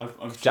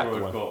 I'm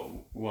sure I've got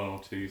 1 or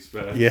 2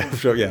 spare. Yeah, I'm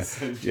sure. Yeah.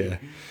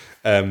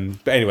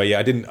 But anyway,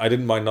 I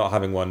didn't mind not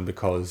having one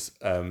because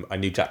I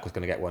knew Jack was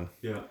going to get one.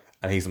 Yeah.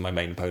 And he's my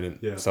main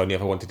opponent. Yeah. So I knew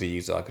if I wanted to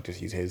use it, I could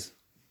just use his.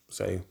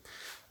 So,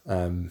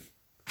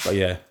 but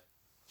yeah.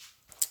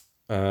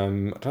 I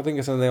don't think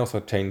there's anything else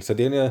I've changed. So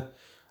the only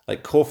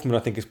Kaufman, I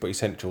think, is pretty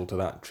central to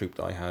that troop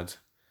that I had.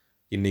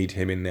 You need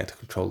him in there to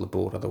control the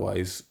board,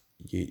 otherwise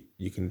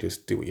you can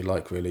just do what you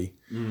like, really.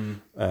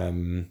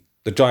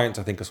 The Giants,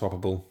 I think, are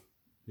swappable.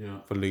 Yeah.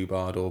 For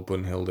Lubard or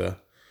Brunhilde.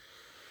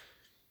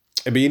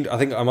 I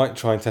think I might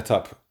try and set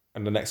up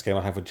in the next game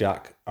I have with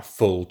Jack a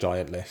full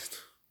giant list.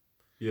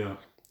 Yeah.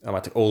 I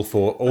might take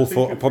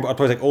I'd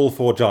probably take all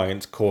 4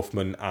 giants,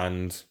 Kaufman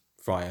and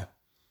Fryer.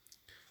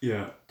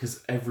 Yeah,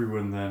 because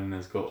everyone then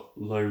has got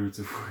loads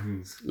of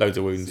wounds.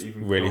 So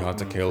really hard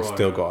to kill, Fryer,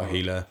 still got a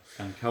healer.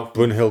 And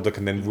Kaufman, Brunhilde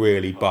can then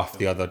really buff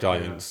the other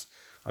giants. Yeah.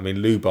 I mean,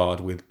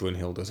 Lubard with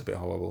Brunhilde is a bit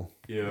horrible.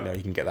 Yeah. You know,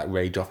 you can get that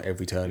rage off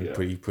every turn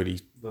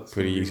pretty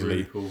easily.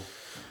 Really cool.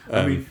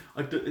 I mean,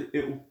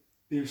 it'll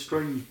be a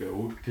strange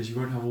build because you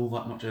won't have all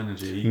that much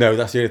energy. No,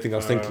 that's the only thing I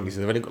was thinking is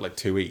they've only got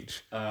 2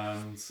 each.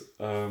 And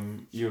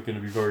you're going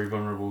to be very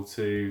vulnerable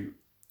to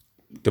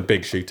the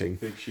big shooting.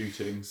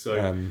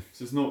 So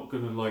it's not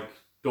going to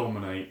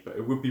dominate, but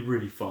it would be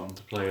really fun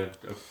to play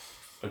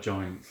a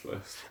Giants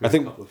list with a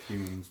couple of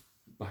humans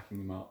backing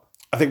them up.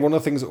 I think one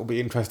of the things that will be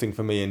interesting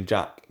for me and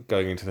Jack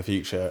going into the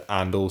future,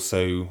 and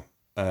also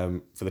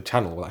for the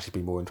channel will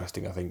actually be more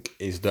interesting, I think,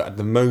 is that at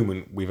the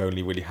moment we've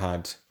only really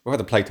had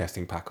the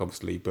playtesting pack,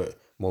 obviously, but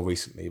more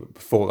recently. But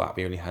before that,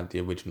 we only had the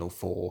original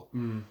 4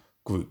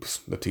 groups,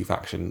 the 2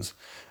 factions,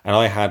 and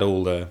I had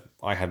all the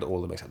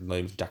mix up the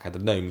gnomes. Jack had the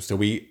gnomes. So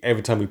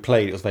every time we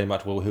played, it was very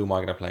much, well, who am I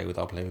going to play with?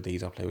 I'll play with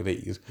these.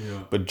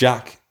 Yeah. But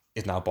Jack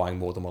is now buying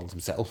more of the models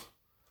himself.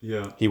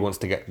 Yeah. He wants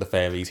to get the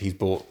fairies. He's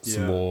bought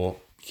some more.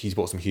 He's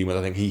bought some humans.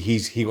 I think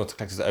he wants to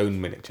collect his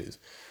own miniatures.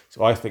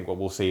 So I think what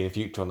we'll see in the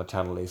future on the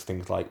channel is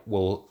things like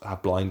we'll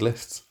have blind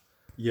lists.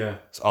 Yeah.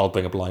 So I'll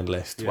bring a blind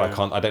list. Yeah.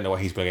 I don't know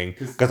what he's bringing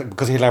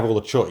because he'll have all the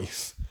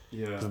choice.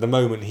 Yeah. Because at the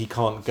moment he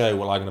can't go,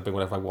 well, I'm going to bring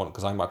whatever I want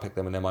because I might pick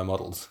them and they're my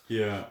models.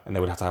 Yeah. And they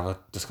would have to have a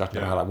discussion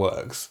about how that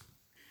works.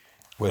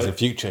 Whereas in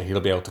future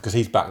he'll be able to, because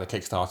he's back the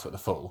Kickstarter at the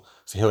full,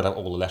 so he'll have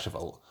all the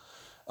Lechervolt.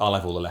 I'll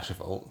have all the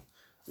Lechervolt.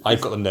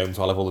 I've got the gnomes,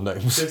 so I'll have all the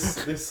gnomes.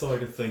 This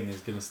side of thing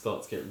is going to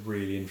start to get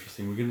really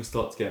interesting. We're going to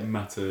start to get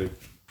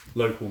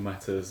local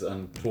metas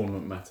and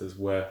tournament metas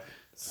where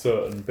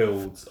certain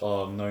builds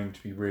are known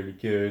to be really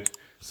good.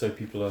 So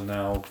people are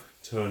now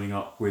turning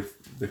up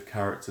with the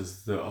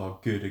characters that are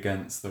good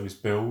against those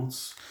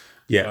builds.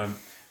 Yeah.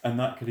 And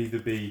that could either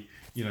be,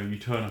 you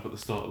turn up at the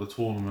start of the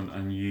tournament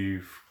and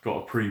you've got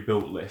a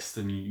pre-built list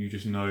and you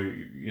just know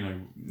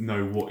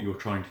what you're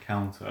trying to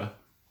counter,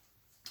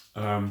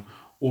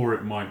 or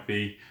it might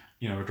be,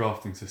 a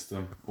drafting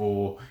system,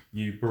 or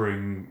you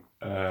bring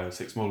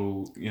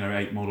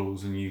 8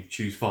 models, and you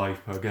choose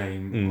 5 per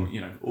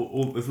game.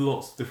 Or, there's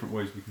lots of different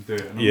ways we can do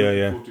it. And I'm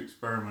looking forward to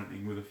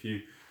experimenting with a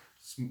few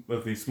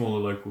of these smaller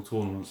local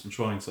tournaments and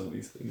trying some of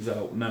these things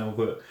out now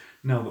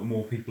that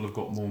more people have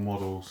got more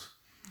models.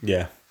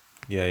 Yeah,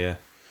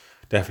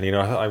 definitely.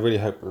 I really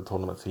hope that the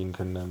tournament scene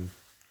can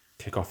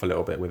kick off a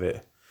little bit with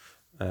it,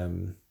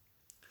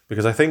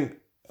 because I think,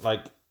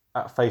 like,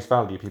 at face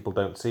value, people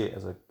don't see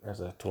it as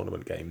a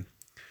tournament game.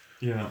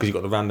 Yeah. Because you've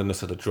got the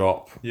randomness of the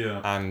drop.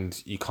 Yeah.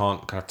 And you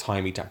can't kind of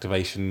time each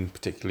activation,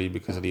 particularly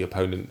because of the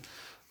opponent.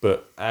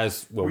 But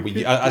as you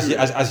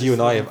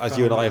and I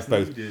have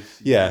both,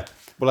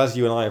 well, as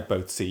you and I have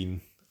both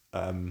seen,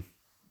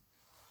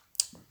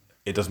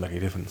 it doesn't make any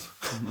difference.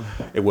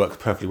 It works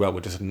perfectly well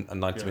with just a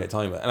 90-minute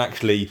timer. And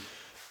actually,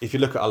 if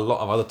you look at a lot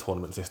of other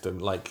tournament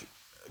systems, like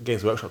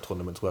Games Workshop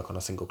tournaments work on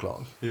a single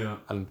clock. Yeah.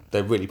 And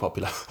they're really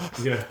popular.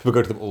 Yeah. People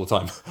go to them all the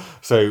time.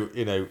 So,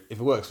 if it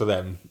works for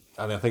them,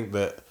 and I think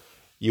that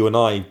you and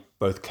I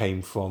both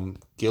came from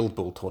Guild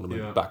Ball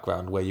tournament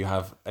background, where you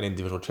have an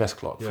individual chess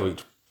clock for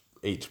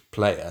each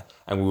player,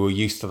 and we were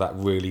used to that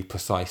really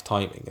precise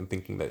timing and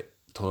thinking that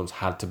tournaments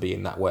had to be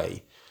in that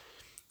way.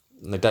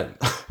 And they don't.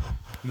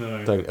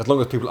 No. Don't. As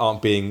long as people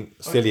aren't being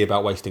silly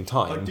about wasting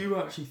time. I do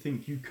actually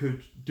think you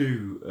could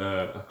do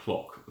a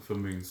clock for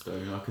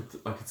Moonstone.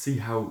 I could see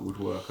how it would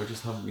work. I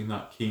just haven't been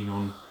that keen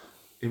on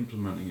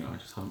implementing it. I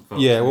just haven't felt.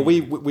 Yeah, well,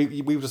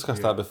 we've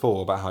discussed that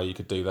before about how you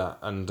could do that,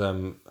 and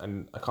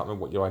I can't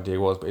remember what your idea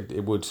was, but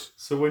it would.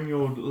 So when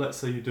let's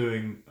say you're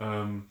doing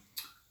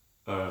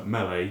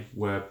melee,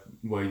 where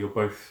you're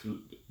both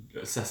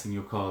assessing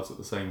your cards at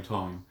the same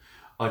time,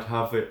 I'd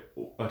have it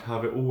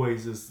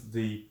always as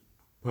the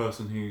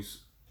person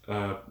whose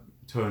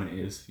turn it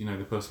is,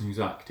 the person who's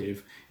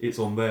active. It's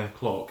on their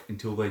clock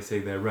until they say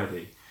they're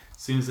ready.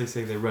 As soon as they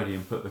say they're ready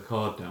and put the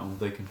card down,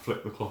 they can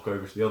flip the clock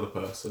over to the other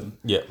person.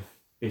 Yeah.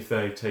 If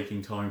they're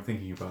taking time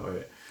thinking about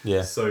it.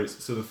 Yeah. So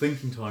the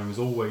thinking time is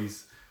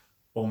always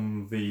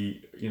on the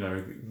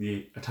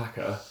the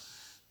attacker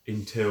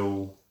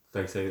until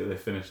they say that they've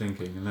finished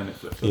thinking, and then it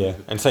flips. Yeah,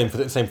 and same for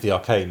the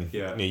arcane.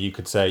 Yeah. You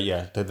could say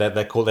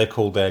they're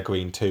called their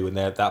green too, and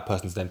that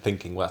person's then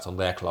thinking, well, that's on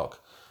their clock.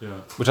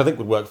 Yeah. Which I think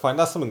would work fine.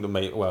 That's something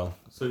that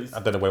So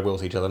I don't know where we'll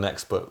see each other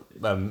next, but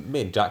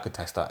me and Jack could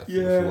test that if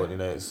you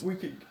want. We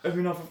could. I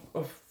mean,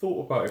 I've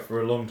thought about it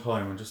for a long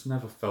time and just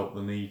never felt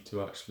the need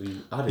to actually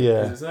add it,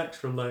 because it's an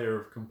extra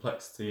layer of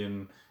complexity,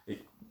 and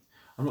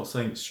I'm not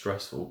saying it's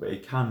stressful, but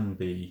it can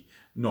be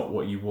not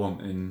what you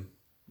want in.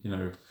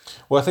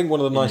 Well, I think one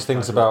of the nice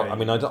things about,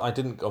 I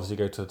didn't obviously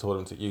go to the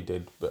tournaments that you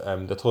did, but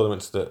the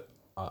tournaments that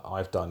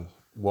I've done,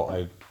 what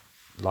I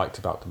liked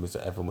about them is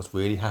that everyone was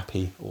really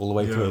happy all the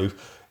way through.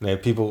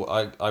 People,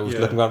 I was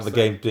looking around at the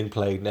game being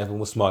played, and everyone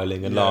was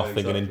smiling and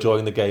laughing and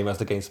enjoying the game as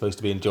the game's supposed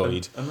to be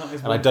enjoyed. And that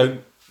is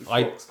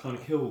clocks kind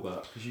of kill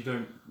that, because you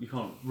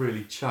can't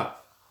really chat.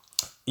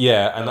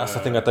 Yeah, and that's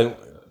the thing I don't,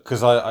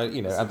 because I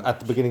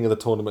at the beginning of the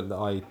tournament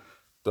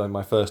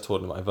my first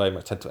tournament, I very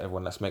much said to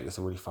everyone, let's make this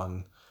a really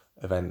fun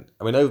event.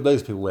 I mean,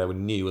 those people there were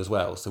new as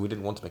well, so we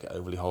didn't want to make it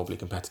overly horribly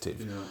competitive,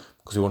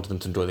 because we wanted them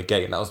to enjoy the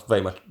game. That was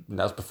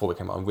before we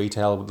came out on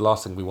retail. The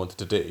last thing we wanted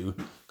to do,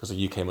 because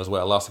you came as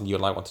well, last thing you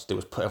and I wanted to do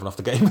was put everyone off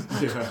the game.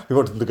 Yeah. We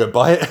wanted them to go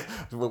buy it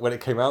when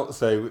it came out,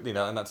 so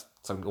and that's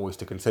something always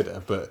to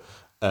consider. But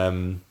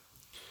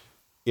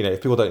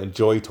if people don't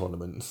enjoy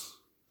tournaments,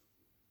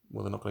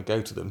 well, they're not going to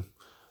go to them.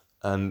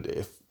 And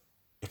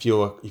if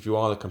you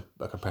are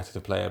a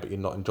competitive player but you're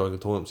not enjoying the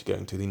tournaments you're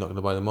going to, then you're not going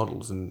to buy the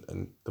models.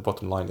 And the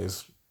bottom line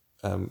is,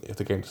 if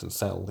the game doesn't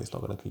sell, it's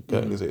not going to keep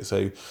going, is it?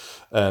 So,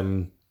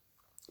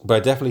 but I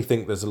definitely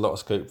think there's a lot of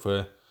scope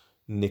for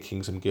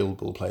nicking some Guild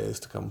Ball players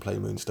to come play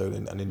Moonstone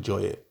and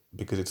enjoy it,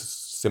 because it's a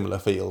similar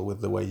feel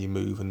with the way you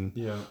move and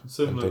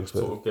similar and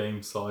sort of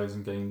game size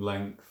and game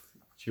length,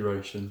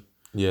 duration.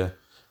 Yeah,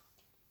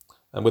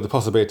 and with the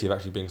possibility of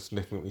actually being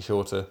significantly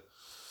shorter.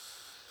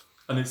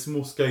 And it's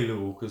more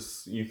scalable,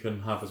 because you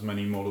can have as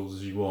many models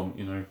as you want.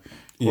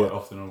 Quite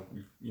often,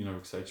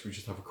 I'll say, should we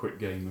just have a quick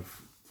game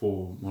of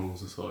 4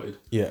 models aside?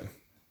 Yeah.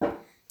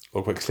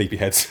 Or quick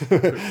sleepyheads.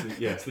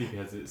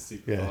 Sleepyheads. It's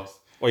super fast.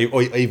 Or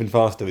even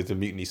faster with the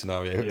mutiny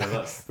scenario.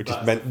 Yeah, which is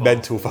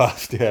mental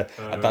fast. Yeah,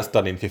 and that's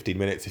done in 15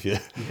 minutes if you.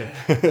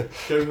 Yeah.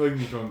 Go home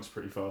your drunk's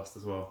pretty fast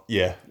as well.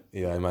 Yeah,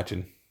 I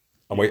imagine.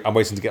 I'm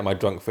waiting to get my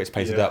drunk fits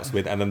painted out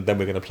with, and then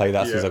we're going to play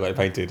that as soon as I got it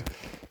painted.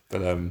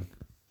 But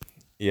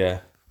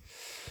yeah.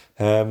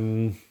 I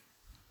don't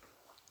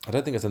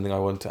think there's anything I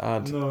want to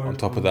add on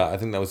top of that. I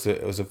think it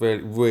was a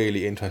very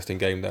really interesting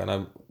game there, and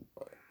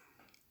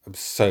I'm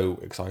so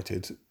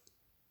excited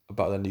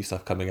about the new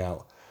stuff coming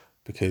out,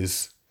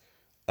 because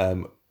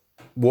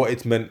what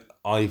it's meant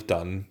I've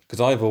done,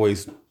 because I've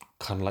always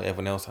kind of like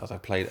everyone else has.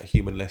 I've played a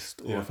human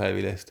list or a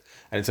fairy list,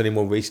 and it's only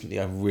more recently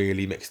I've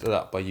really mixed it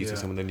up by using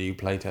some of the new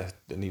playtest,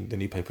 the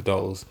new paper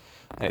dolls,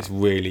 and it's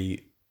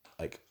really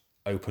like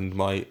opened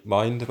my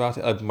mind about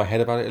it, opened my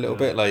head about it a little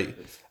bit. Like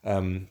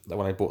when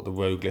I bought the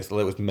rogue list,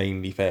 although it was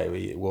mainly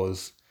fairy, it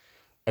was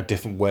a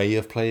different way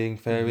of playing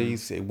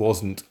fairies. It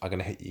wasn't I'm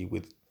gonna hit you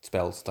with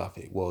spell stuff.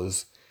 It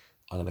was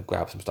I'm gonna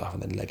grab some stuff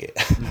and then leg it.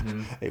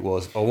 It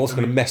was almost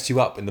gonna mess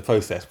you up in the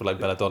process with like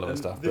belladonna and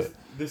stuff.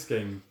 This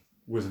game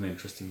was an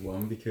interesting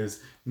one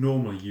because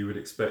normally you would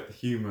expect the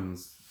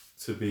humans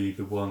to be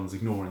the ones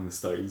ignoring the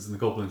stones and the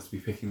goblins to be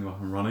picking them up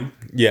and running.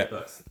 Yeah.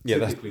 That's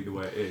typically the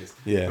way it is.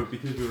 Yeah. But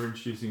because we're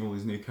introducing all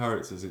these new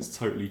characters, it's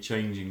totally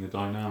changing the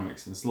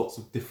dynamics, and there's lots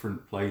of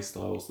different play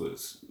styles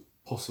that's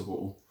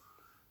possible.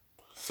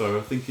 So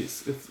I think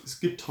it's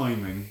good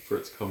timing for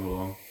it to come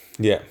along.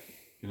 Yeah.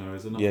 You know,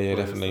 there's enough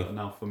players that are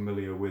now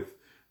familiar with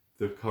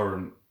the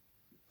current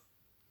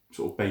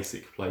sort of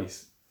basic play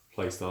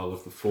style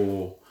of the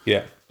four.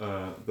 Yeah.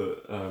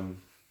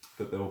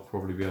 That they'll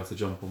probably be able to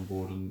jump on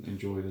board and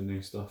enjoy the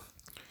new stuff.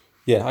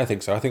 Yeah, I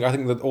think so. I think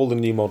that all the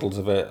new models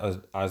of it,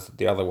 as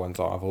the other ones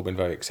are, have all been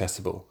very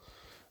accessible.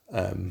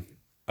 I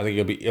think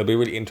it'll be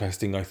really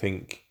interesting. I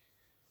think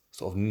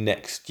sort of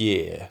next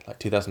year, like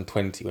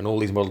 2020, when all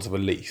these models are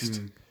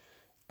released,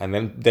 and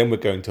then we're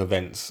going to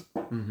events,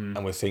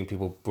 and we're seeing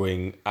people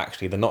bring.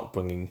 Actually, they're not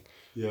bringing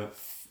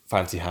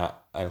Fancy Hat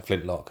and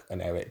Flintlock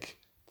and Eric.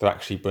 They're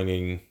actually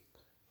bringing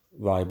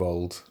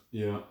Rybold.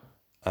 Yeah.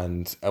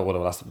 And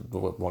whatever, that's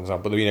one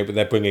example. But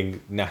they're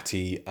bringing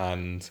Natty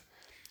and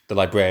the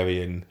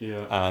librarian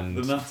and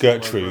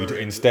Gertrude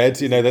instead.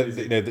 They're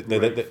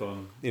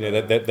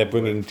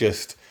bringing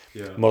just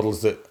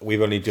models that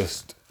we've only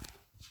just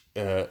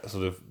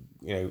sort of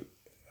I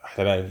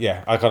don't know.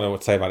 Yeah, I can't know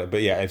what to say about it,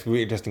 but yeah, it's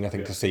really interesting. I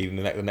think to see in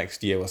the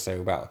next year or so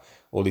about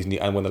all these new,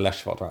 and when the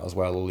Leschevalt are out as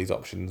well, all these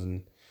options,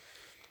 and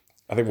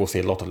I think we'll see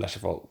a lot of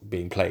Leschevalt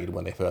being played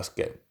when they first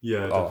get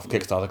off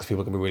Kickstarter because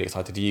people are going to be really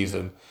excited to use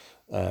them.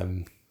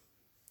 And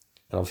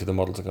obviously the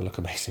models are going to look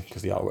amazing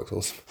because the artwork's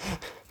awesome.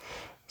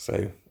 So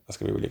that's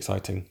going to be really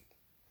exciting.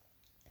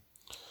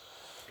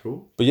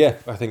 Cool. But yeah,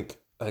 I think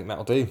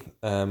that'll do.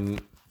 I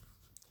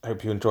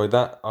hope you enjoyed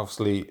that.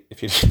 Obviously,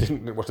 if you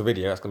didn't watch the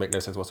video, that's going to make no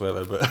sense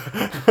whatsoever.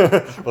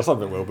 But well,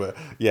 some of it will. But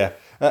yeah,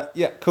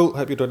 cool.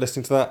 Hope you enjoyed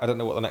listening to that. I don't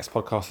know what the next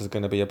podcast is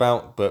going to be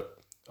about, but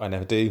I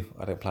never do.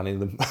 I don't plan any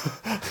of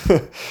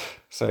them.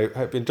 So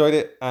hope you enjoyed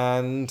it,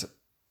 and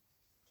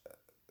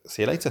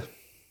see you later.